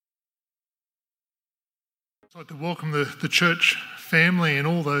I'd like to welcome the church family and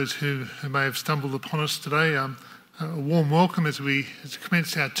all those who may have stumbled upon us today. A warm welcome as we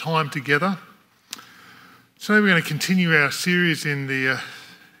commence our time together. Today we're going to continue our series in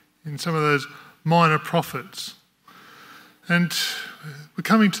some of those minor prophets. And we're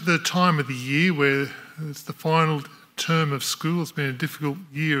coming to the time of the year where it's the final term of school. It's been a difficult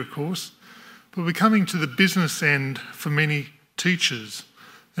year, of course. But we're coming to the business end for many teachers.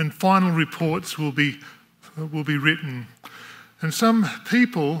 And final reports will be written. And some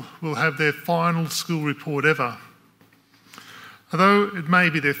people will have their final school report ever. Although it may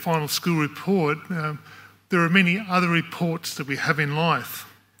be their final school report, there are many other reports that we have in life.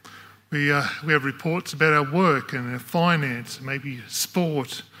 We have reports about our work and our finance, maybe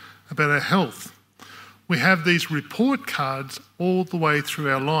sport, about our health. We have these report cards all the way through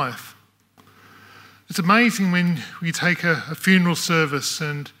our life. It's amazing when we take a funeral service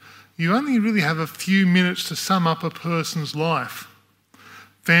and you only really have a few minutes to sum up a person's life.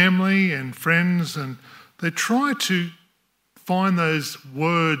 Family and friends, and they try to find those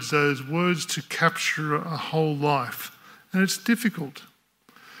words to capture a whole life. And it's difficult.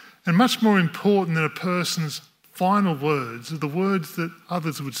 And much more important than a person's final words are the words that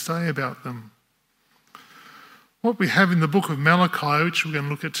others would say about them. What we have in the book of Malachi, which we're going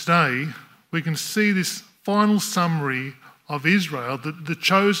to look at today, we can see this final summary of Israel, the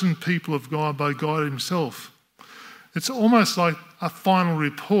chosen people of God by God himself. It's almost like a final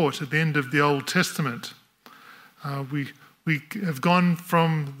report at the end of the Old Testament. We have gone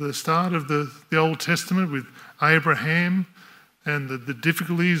from the start of the Old Testament with Abraham and the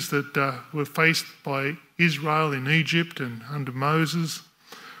difficulties that were faced by Israel in Egypt and under Moses.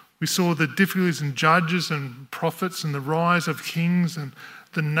 We saw the difficulties in judges and prophets and the rise of kings and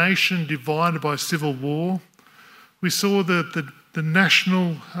the nation divided by civil war. We saw the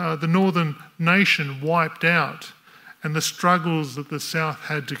northern nation wiped out and the struggles that the south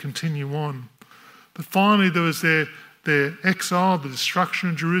had to continue on. But finally there was their exile, the destruction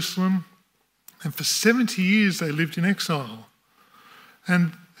of Jerusalem, and for 70 years they lived in exile.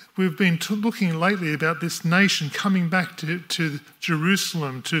 And we've been looking lately about this nation coming back to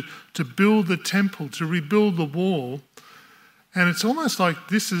Jerusalem to build the temple, to rebuild the wall. And it's almost like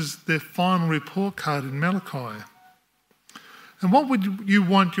this is their final report card in Malachi. And what would you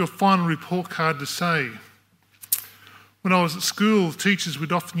want your final report card to say? When I was at school, teachers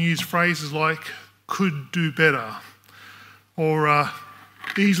would often use phrases like, could do better, or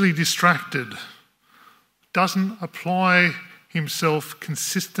easily distracted, doesn't apply himself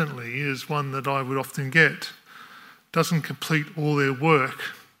consistently is one that I would often get, doesn't complete all their work.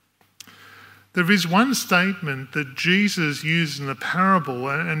 There is one statement that Jesus used in a parable,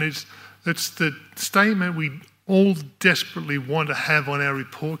 and it's the statement we all desperately want to have on our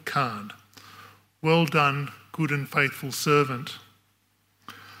report card. Well done, good and faithful servant.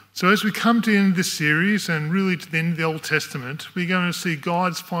 So as we come to the end of this series and really to the end of the Old Testament, we're going to see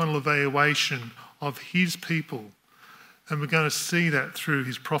God's final evaluation of his people. And we're going to see that through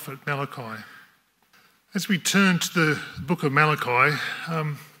his prophet Malachi. As we turn to the book of Malachi,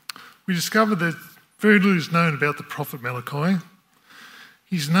 we discover that very little is known about the prophet Malachi.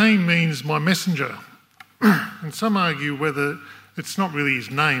 His name means my messenger. And some argue whether it's not really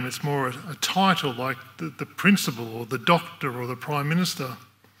his name, it's more a title like the principal or the doctor or the prime minister.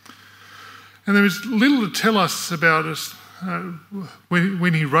 And there is little to tell us about us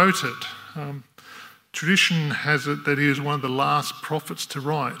when he wrote it. Tradition has it that he was one of the last prophets to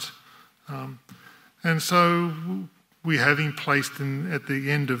write. And so we have him placed at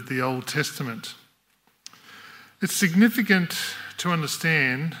the end of the Old Testament. It's significant to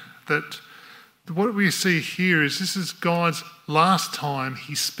understand that what we see here is this is God's last time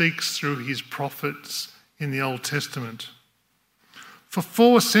he speaks through his prophets in the Old Testament. For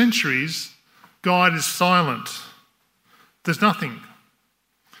 4 centuries, God is silent. There's nothing.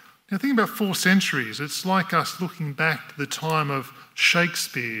 Now think about 4 centuries. It's like us looking back to the time of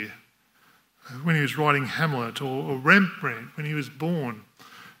Shakespeare when he was writing Hamlet, or Rembrandt when he was born.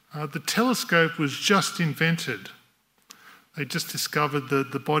 The telescope was just invented. They just discovered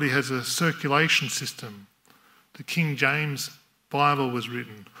that the body has a circulation system. The King James Bible was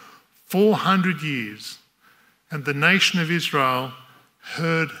written. 400 years, and the nation of Israel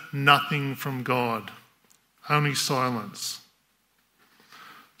heard nothing from God, only silence.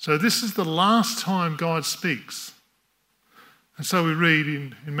 So this is the last time God speaks. And so we read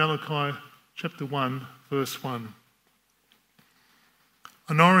in Malachi chapter 1, verse 1.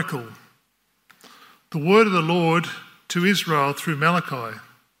 An oracle, the word of the Lord to Israel through Malachi.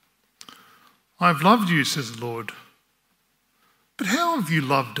 I have loved you, says the Lord. But how have you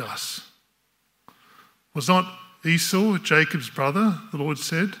loved us? Was not Esau Jacob's brother, the Lord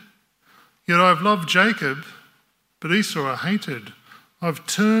said? Yet I have loved Jacob, but Esau I hated. I have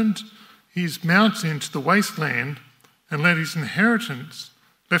turned his mountain into the wasteland and left his inheritance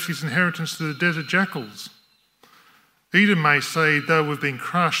to the desert jackals. Edom may say, though we've been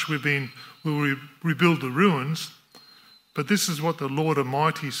crushed, we'll rebuild the ruins. But this is what the Lord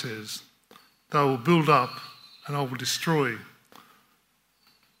Almighty says. They will build up and I will destroy.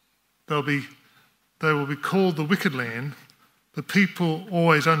 They will be called the wicked land, the people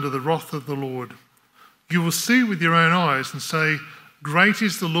always under the wrath of the Lord. You will see with your own eyes and say, great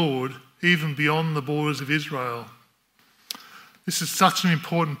is the Lord, even beyond the borders of Israel. This is such an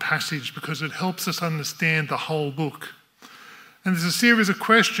important passage because it helps us understand the whole book. And there's a series of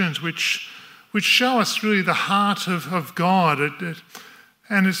questions which show us really the heart of God.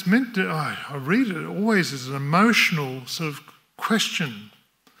 And it's meant to, I read it always as an emotional sort of question.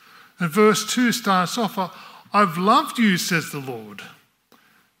 And verse 2 starts off, I've loved you, says the Lord.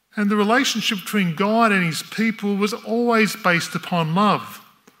 And the relationship between God and his people was always based upon love.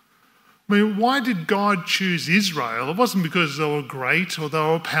 I mean, why did God choose Israel? It wasn't because they were great or they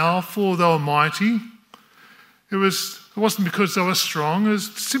were powerful or they were mighty. It wasn't because they were strong. It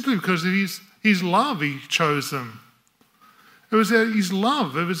was simply because of his love he chose them. It was his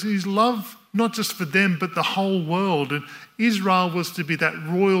love. It was his love not just for them but the whole world. And Israel was to be that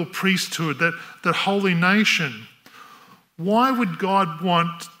royal priesthood, that holy nation. Why would God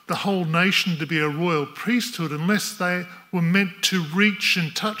want the whole nation to be a royal priesthood unless they were meant to reach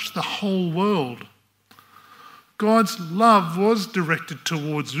and touch the whole world? God's love was directed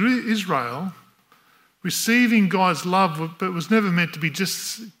towards Israel, receiving God's love, but it was never meant to be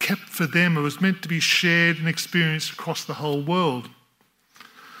just kept for them. It was meant to be shared and experienced across the whole world.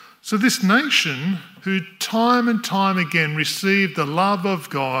 So this nation, who time and time again received the love of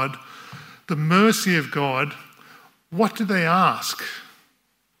God, the mercy of God, what do they ask?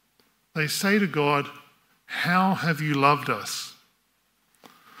 They say to God, how have you loved us?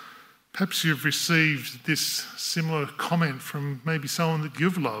 Perhaps you've received this similar comment from maybe someone that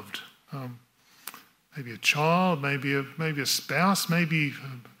you've loved. Maybe a child, maybe a spouse, maybe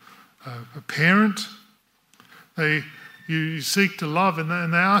a parent. You seek to love and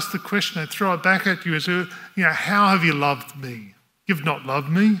they ask the question, they throw it back at you and say, how have you loved me? You've not loved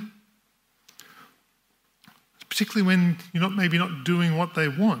me. Particularly when you're maybe not doing what they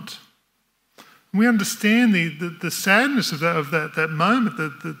want. And we understand the sadness of that moment,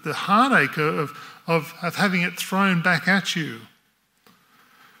 the heartache of having it thrown back at you.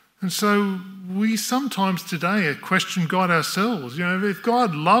 And so we sometimes today question God ourselves. If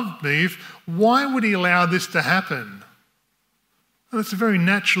God loved me, why would he allow this to happen? Well, that's a very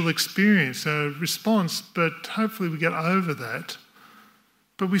natural experience, a response, but hopefully we get over that.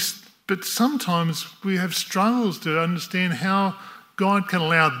 But sometimes we have struggles to understand how God can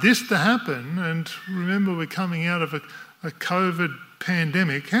allow this to happen. And remember, we're coming out of a COVID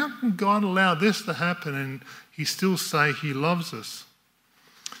pandemic. How can God allow this to happen and he still say he loves us?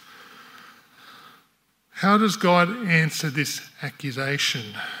 How does God answer this accusation?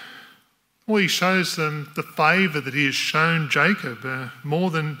 Well, he shows them the favour that he has shown Jacob more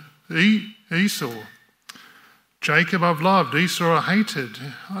than Esau. Jacob I've loved, Esau I hated.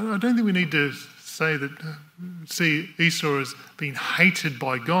 I don't think we need to see Esau as being hated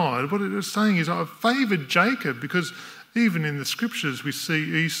by God. What it is saying is I've favoured Jacob, because even in the scriptures we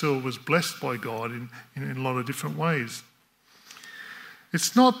see Esau was blessed by God in a lot of different ways.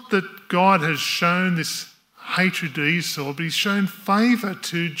 It's not that God has shown this hatred to Esau, but he's shown favour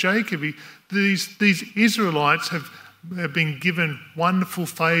to Jacob. These Israelites have been given wonderful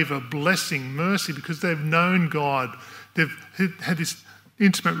favour, blessing, mercy, because they've known God. They've had this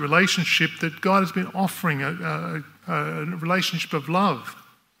intimate relationship that God has been offering, a relationship of love.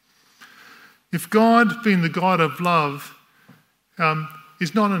 If God, being the God of love,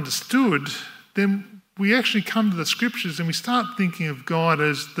 is not understood, then we actually come to the scriptures and we start thinking of God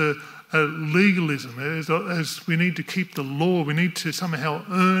as the legalism, as we need to keep the law, we need to somehow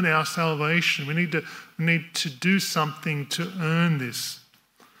earn our salvation, we need to do something to earn this.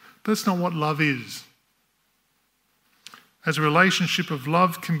 But that's not what love is. As a relationship of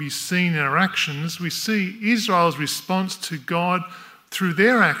love can be seen in our actions, we see Israel's response to God through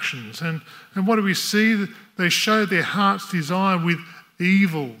their actions. And what do we see? They show their heart's desire with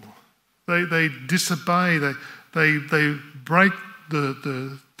evil. They disobey, they break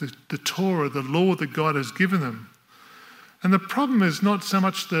the Torah, the law that God has given them. And the problem is not so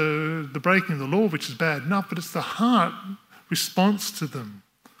much the breaking of the law, which is bad enough, but it's the heart response to them.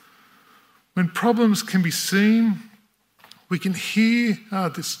 When problems can be seen, we can hear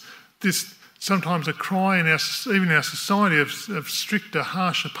this sometimes a cry in even in our society of stricter,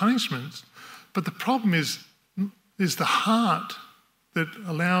 harsher punishments. But the problem is the heart that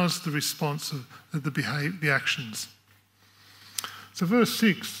allows the response of the actions. So verse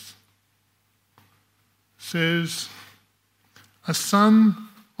 6 says, a son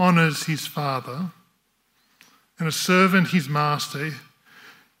honours his father and a servant his master.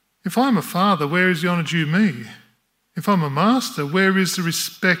 If I'm a father, where is the honour due me? If I'm a master, where is the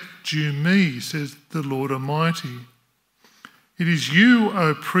respect due me, says the Lord Almighty. It is you,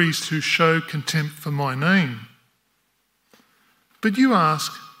 O priest, who show contempt for my name. But you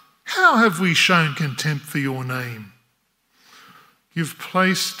ask, how have we shown contempt for your name? You've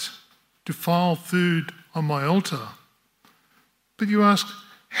placed defiled food on my altar. But you ask,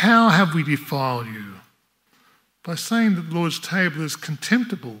 how have we defiled you? By saying that the Lord's table is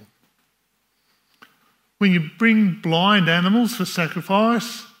contemptible. When you bring blind animals for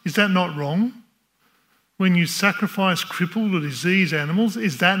sacrifice, is that not wrong? When you sacrifice crippled or diseased animals,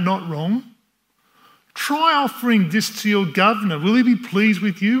 is that not wrong? Try offering this to your governor. Will he be pleased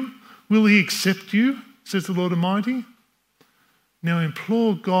with you? Will he accept you? Says the Lord Almighty. Now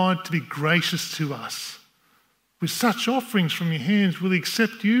implore God to be gracious to us. With such offerings from your hands, will he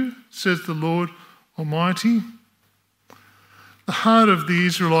accept you? Says the Lord Almighty. The heart of the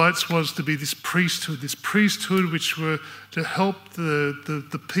Israelites was to be this priesthood which were to help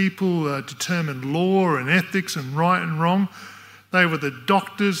the people determine law and ethics and right and wrong. They were the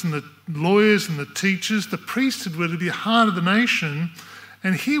doctors and the lawyers and the teachers. The priesthood were to be the heart of the nation.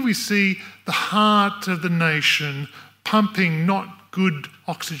 And here we see the heart of the nation pumping not good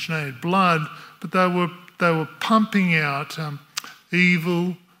oxygenated blood, but they were pumping out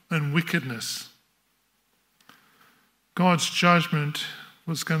evil and wickedness. God's judgment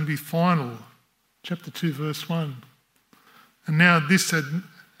was going to be final. Chapter 2, verse 1. And now this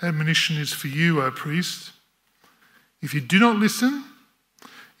admonition is for you, O priest. If you do not listen,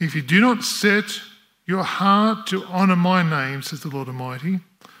 if you do not set your heart to honour my name, says the Lord Almighty,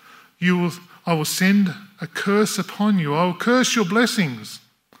 I will send a curse upon you. I will curse your blessings.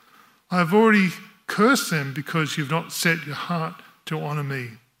 I have already cursed them because you've not set your heart to honour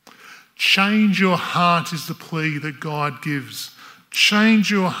me. Change your heart is the plea that God gives. Change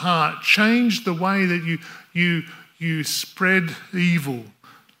your heart. Change the way that you spread evil.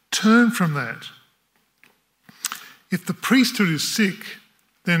 Turn from that. If the priesthood is sick,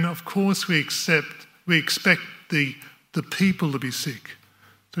 then of course we expect the people to be sick.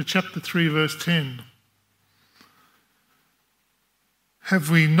 So chapter 3, verse 10. Have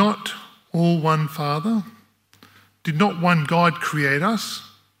we not all one Father? Did not one God create us?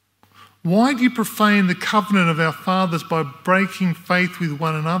 Why do you profane the covenant of our fathers by breaking faith with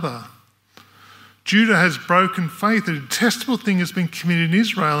one another? Judah has broken faith. A detestable thing has been committed in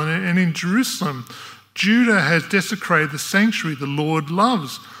Israel and in Jerusalem. Judah has desecrated the sanctuary the Lord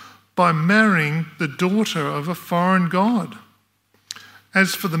loves by marrying the daughter of a foreign god.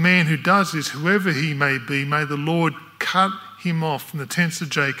 As for the man who does this, whoever he may be, may the Lord cut him off from the tents of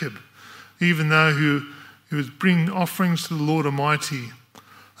Jacob, even though he was bringing offerings to the Lord Almighty.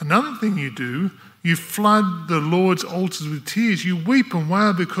 Another thing you do, you flood the Lord's altars with tears. You weep and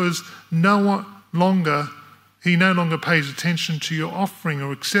wail because he no longer pays attention to your offering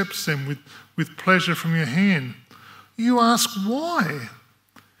or accepts them with pleasure from your hand. You ask why?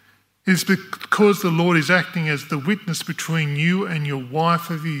 It is because the Lord is acting as the witness between you and your wife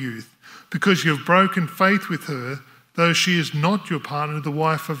of your youth, because you have broken faith with her, though she is not your partner, the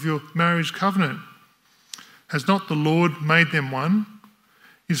wife of your marriage covenant. Has not the Lord made them one?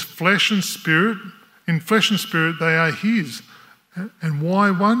 In flesh and spirit they are his. And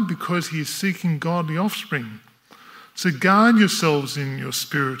why one? Because he is seeking godly offspring. So guard yourselves in your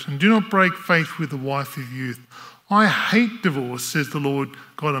spirit and do not break faith with the wife of youth. I hate divorce, says the Lord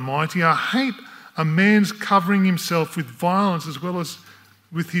God Almighty. I hate a man's covering himself with violence as well as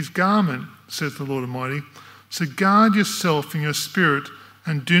with his garment, says the Lord Almighty. So guard yourself in your spirit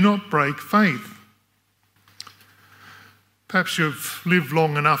and do not break faith. Perhaps you've lived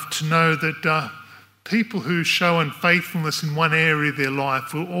long enough to know that people who show unfaithfulness in one area of their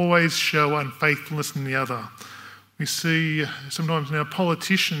life will always show unfaithfulness in the other. We see sometimes now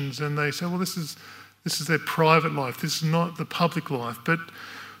politicians and they say, well, this is their private life. This is not the public life. But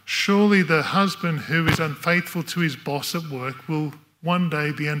surely the husband who is unfaithful to his boss at work will one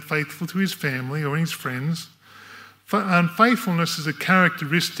day be unfaithful to his family or his friends. Unfaithfulness is a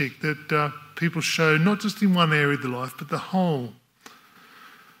characteristic that people show not just in one area of their life, but the whole.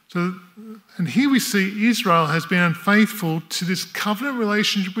 So, and here we see Israel has been unfaithful to this covenant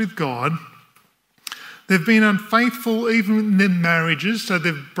relationship with God. They've been unfaithful even in their marriages, so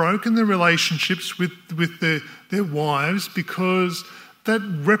they've broken their relationships with their wives, because that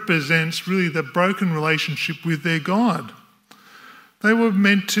represents really the broken relationship with their God. They were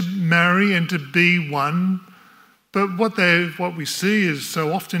meant to marry and to be one, but what we see is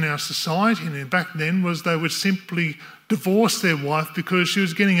so often in our society, and back then, was they would simply divorce their wife because she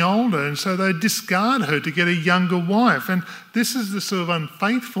was getting older, and so they'd discard her to get a younger wife. And this is the sort of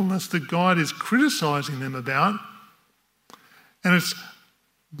unfaithfulness that God is criticising them about. And it's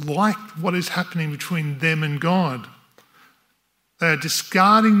like what is happening between them and God. They are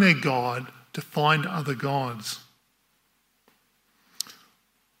discarding their God to find other gods.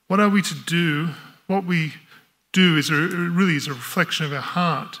 What are we to do? What we do is really is a reflection of our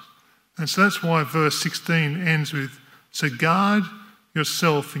heart. And so that's why verse 16 ends with, "So guard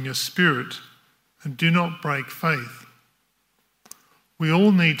yourself in your spirit and do not break faith." We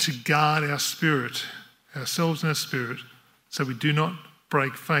all need to guard our spirit, ourselves and our spirit, so we do not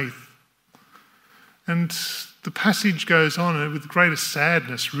break faith. And the passage goes on with greater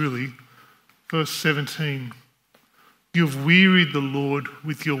sadness, really. Verse 17, "You've wearied the Lord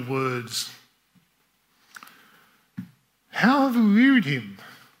with your words." How have we wearied him?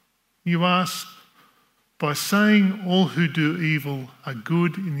 You ask. By saying all who do evil are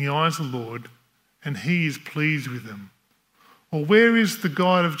good in the eyes of the Lord, and he is pleased with them. Or where is the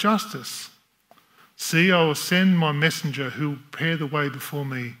God of justice? See, I will send my messenger who will prepare the way before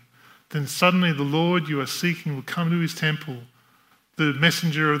me. Then suddenly the Lord you are seeking will come to his temple. The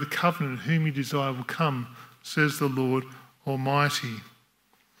messenger of the covenant whom you desire will come, says the Lord Almighty.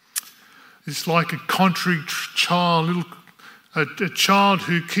 It's like a contrary child, a child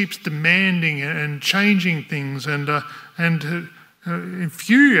who keeps demanding and changing things and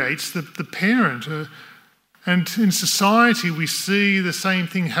infuriates the parent. And in society, we see the same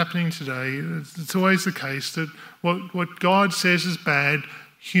thing happening today. It's always the case that what God says is bad,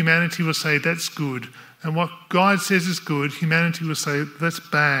 humanity will say that's good. And what God says is good, humanity will say that's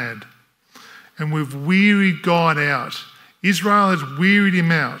bad. And we've wearied God out. Israel has wearied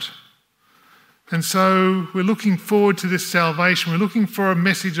him out. And so we're looking forward to this salvation. We're looking for a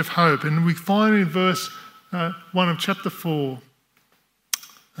message of hope. And we find in verse 1 of chapter 4,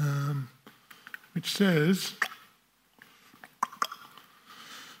 which says,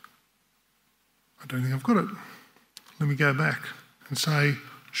 I don't think I've got it. Let me go back and say,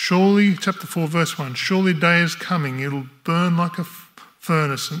 surely, chapter 4, verse 1, "Surely day is coming, it'll burn like a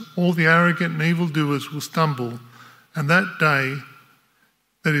furnace, and all the arrogant and evildoers will stumble, and that day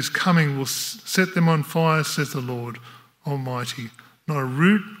that is coming will set them on fire, says the Lord Almighty. Not a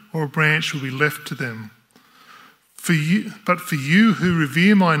root or a branch will be left to them. But for you who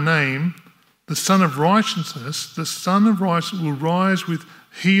revere my name, the Son of Righteousness will rise with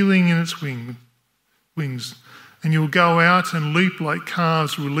healing in its wings, and you will go out and leap like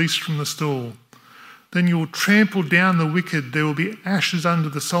calves released from the stall. Then you will trample down the wicked. There will be ashes under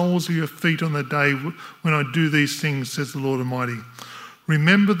the soles of your feet on the day when I do these things, says the Lord Almighty.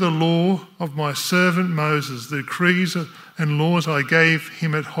 Remember the law of my servant Moses, the decrees and laws I gave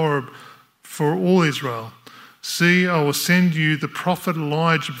him at Horeb for all Israel. See, I will send you the prophet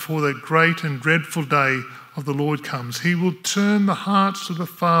Elijah before that great and dreadful day of the Lord comes. He will turn the hearts of the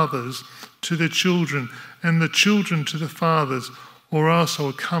fathers to their children and the children to the fathers, or else I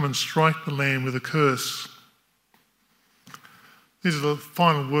will come and strike the land with a curse." These are the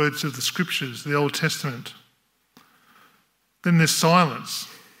final words of the scriptures, the Old Testament. Then there's silence.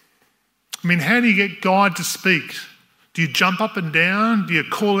 I mean, how do you get God to speak? Do you jump up and down? Do you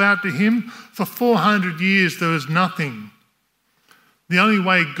call out to him? For 400 years there was nothing. The only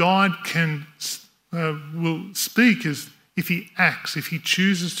way God will speak is if he acts, if he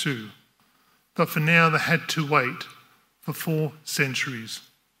chooses to. But for now they had to wait for 4 centuries.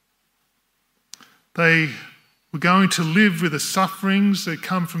 They were going to live with the sufferings that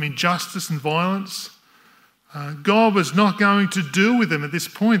come from injustice and violence. God was not going to deal with them at this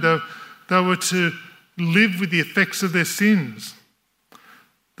point. They were to live with the effects of their sins.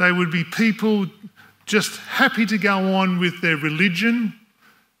 They would be people just happy to go on with their religion,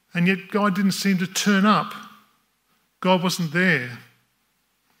 and yet God didn't seem to turn up. God wasn't there.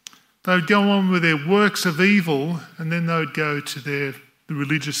 They would go on with their works of evil, and then they would go to the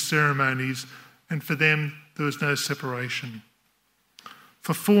religious ceremonies, and for them there was no separation.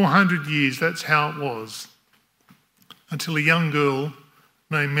 For 400 years, that's how it was, until a young girl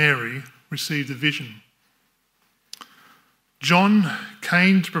named Mary received a vision. John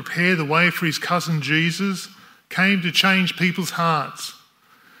came to prepare the way for his cousin Jesus, came to change people's hearts.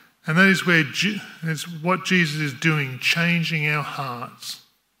 And that is what Jesus is doing, changing our hearts.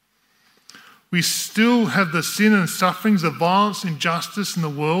 We still have the sin and sufferings, the violence, injustice in the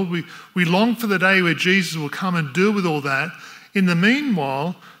world. We long for the day where Jesus will come and deal with all that. In the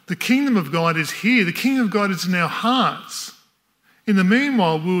meanwhile, the kingdom of God is here. The kingdom of God is in our hearts. In the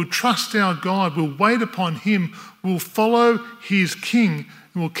meanwhile, we will trust our God. We'll wait upon him. We'll follow his king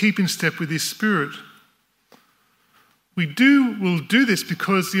and we'll keep in step with his spirit. We'll do this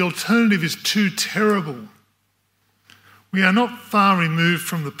because the alternative is too terrible. We are not far removed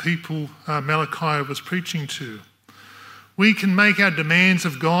from the people Malachi was preaching to. We can make our demands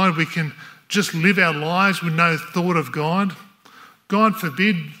of God. We can just live our lives with no thought of God. God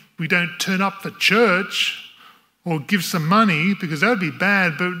forbid we don't turn up for church or give some money, because that would be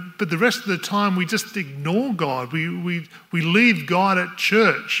bad, but the rest of the time we just ignore God. We leave God at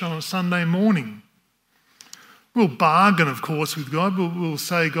church on a Sunday morning. We'll bargain, of course, with God. We'll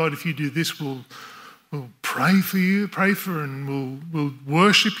say, God, if you do this, we'll pray for you, and we'll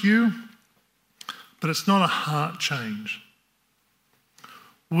worship you. But it's not a heart change.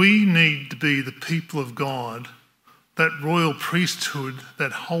 We need to be the people of God, that royal priesthood,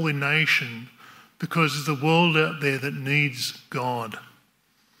 that holy nation, because there's a world out there that needs God.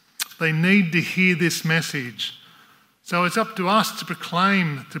 They need to hear this message. So it's up to us to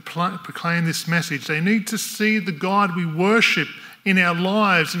proclaim this message. They need to see the God we worship in our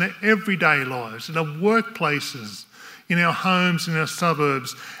lives, in our everyday lives, in our workplaces, in our homes, in our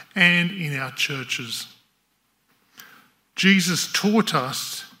suburbs, and in our churches. Jesus taught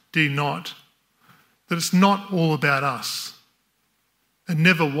us, did he not, that it's not all about us. It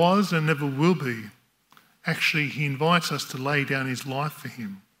never was and never will be. Actually, he invites us to lay down his life for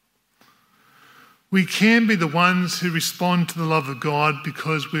him. We can be the ones who respond to the love of God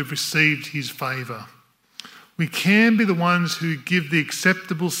because we've received his favour. We can be the ones who give the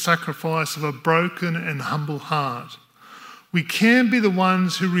acceptable sacrifice of a broken and humble heart. We can be the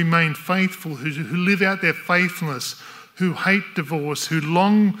ones who remain faithful, who live out their faithfulness, who hate divorce, who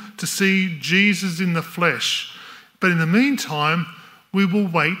long to see Jesus in the flesh. But in the meantime, we will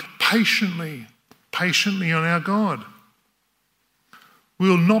wait patiently on our God. We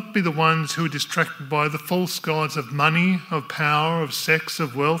will not be the ones who are distracted by the false gods of money, of power, of sex,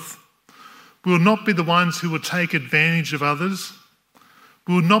 of wealth. We will not be the ones who will take advantage of others.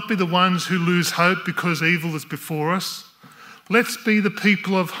 We will not be the ones who lose hope because evil is before us. Let's be the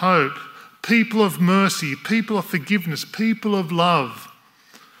people of hope, people of mercy, people of forgiveness, people of love.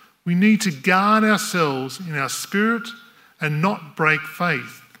 We need to guard ourselves in our spirit and not break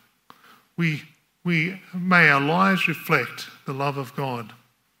faith. May our lives reflect the love of God.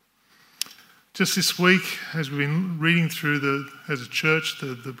 Just this week, as we've been reading through as a church,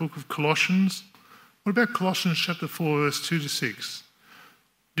 the book of Colossians, what about Colossians chapter 4, verse 2 to 6?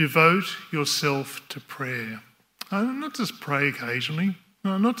 Devote yourself to prayer. Not just pray occasionally,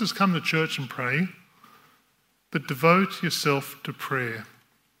 not just come to church and pray, but devote yourself to prayer.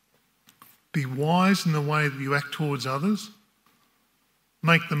 Be wise in the way that you act towards others.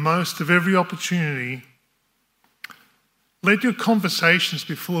 Make the most of every opportunity. Let your conversations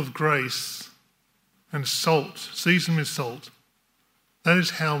be full of grace and salt, seasoned with salt. That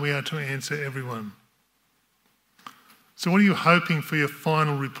is how we are to answer everyone. So what are you hoping for your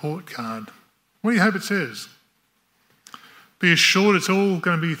final report card? What do you hope it says? Be assured it's all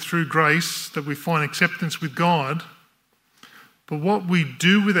going to be through grace that we find acceptance with God. But what we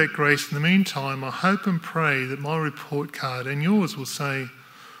do with that grace in the meantime, I hope and pray that my report card and yours will say,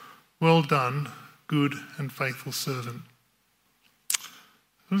 well done, good and faithful servant.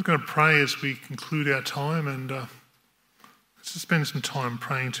 I'm just going to pray as we conclude our time, and let's just spend some time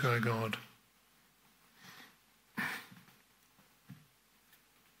praying to our God.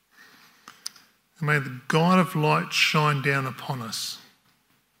 And may the God of light shine down upon us.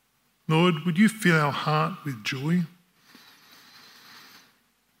 Lord, would you fill our heart with joy?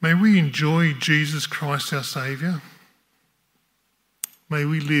 May we enjoy Jesus Christ our Saviour. May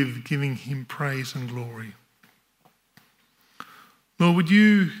we live giving him praise and glory. Lord, would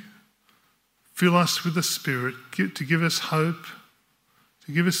you fill us with the Spirit to give us hope,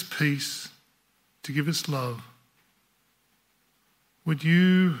 to give us peace, to give us love. Would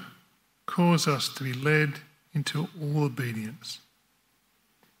you cause us to be led into all obedience.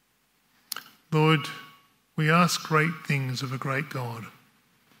 Lord, we ask great things of a great God.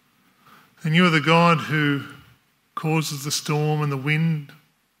 And you are the God who causes the storm and the wind.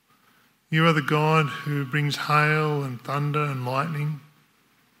 You are the God who brings hail and thunder and lightning.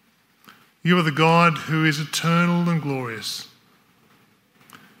 You are the God who is eternal and glorious.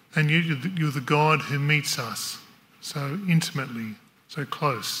 And you're the God who meets us so intimately, so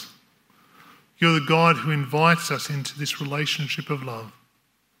close. You're the God who invites us into this relationship of love.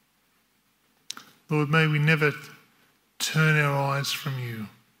 Lord, may we never turn our eyes from you.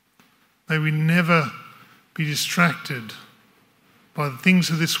 May we never be distracted by the things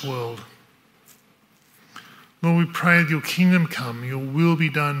of this world. Lord, we pray that your kingdom come, your will be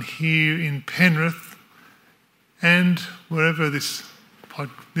done here in Penrith and wherever this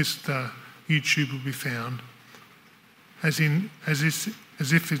YouTube will be found, as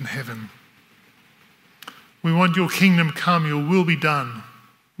if in heaven. We want your kingdom come, your will be done.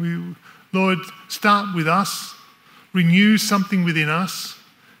 Lord, start with us, renew something within us,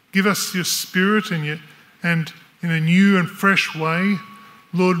 give us your spirit and in a new and fresh way.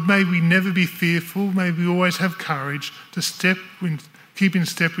 Lord, may we never be fearful, may we always have courage to keep in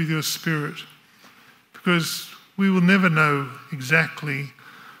step with your spirit, because we will never know exactly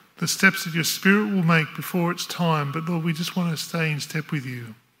the steps that your spirit will make before it's time, but Lord, we just want to stay in step with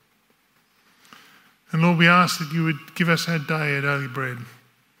you. And Lord, we ask that you would give us our daily bread.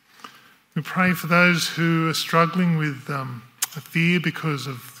 We pray for those who are struggling with a fear because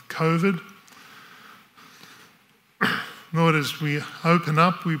of COVID. Lord, as we open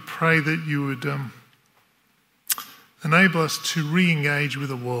up, we pray that you would enable us to re-engage with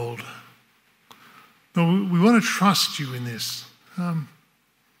the world. Lord, we want to trust you in this. Lord,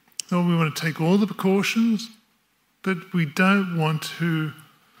 we want to take all the precautions, but we don't want to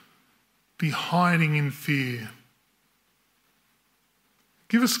be hiding in fear.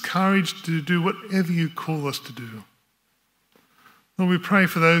 Give us courage to do whatever you call us to do. Lord, we pray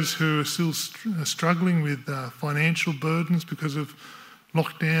for those who are still struggling with financial burdens because of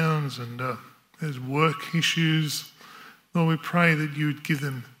lockdowns and there's work issues. Lord, we pray that you would give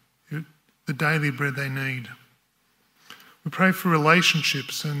them the daily bread they need. We pray for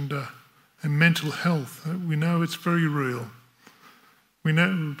relationships and mental health. We know it's very real. We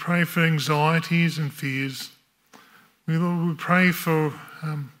pray for anxieties and fears. We pray for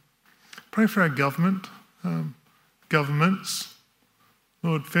our governments,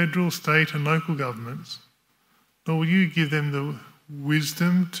 Lord, federal, state and local governments. Lord, will you give them the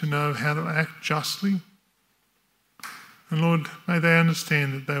wisdom to know how to act justly? And Lord, may they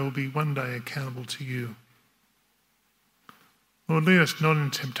understand that they will be one day accountable to you. Lord, lead us not in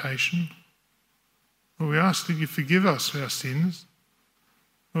temptation. Lord, we ask that you forgive us our sins.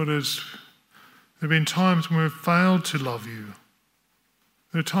 Lord, there have been times when we've failed to love you.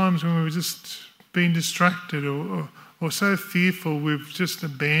 There are times when we've just been distracted or so fearful we've just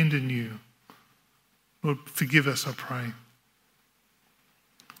abandoned you. Lord, forgive us, I pray.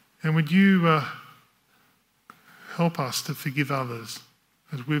 And would you help us to forgive others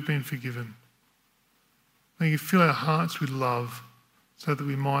as we've been forgiven. May you fill our hearts with love so that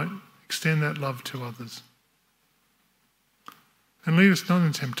we might extend that love to others. And lead us not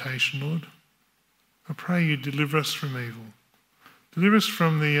in temptation, Lord. I pray you deliver us from evil. Deliver us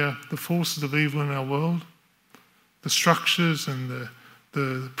from the forces of evil in our world, the structures and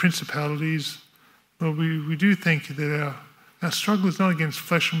the principalities. Lord, we do thank you that our struggle is not against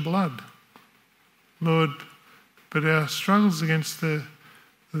flesh and blood, Lord, but our struggle is against the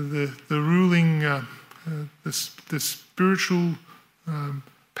ruling, the spiritual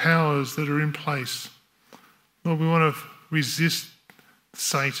powers that are in place. Lord, we want to resist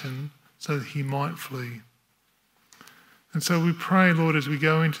Satan so that he might flee. And so we pray, Lord, as we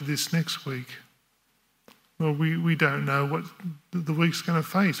go into this next week, Lord, we don't know what the week's going to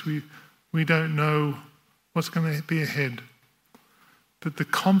face. We don't know what's going to be ahead. But the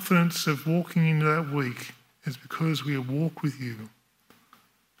confidence of walking into that week is because we walk with you.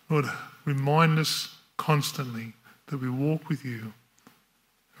 Lord, remind us constantly that we walk with you.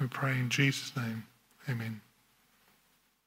 We pray in Jesus' name. Amen.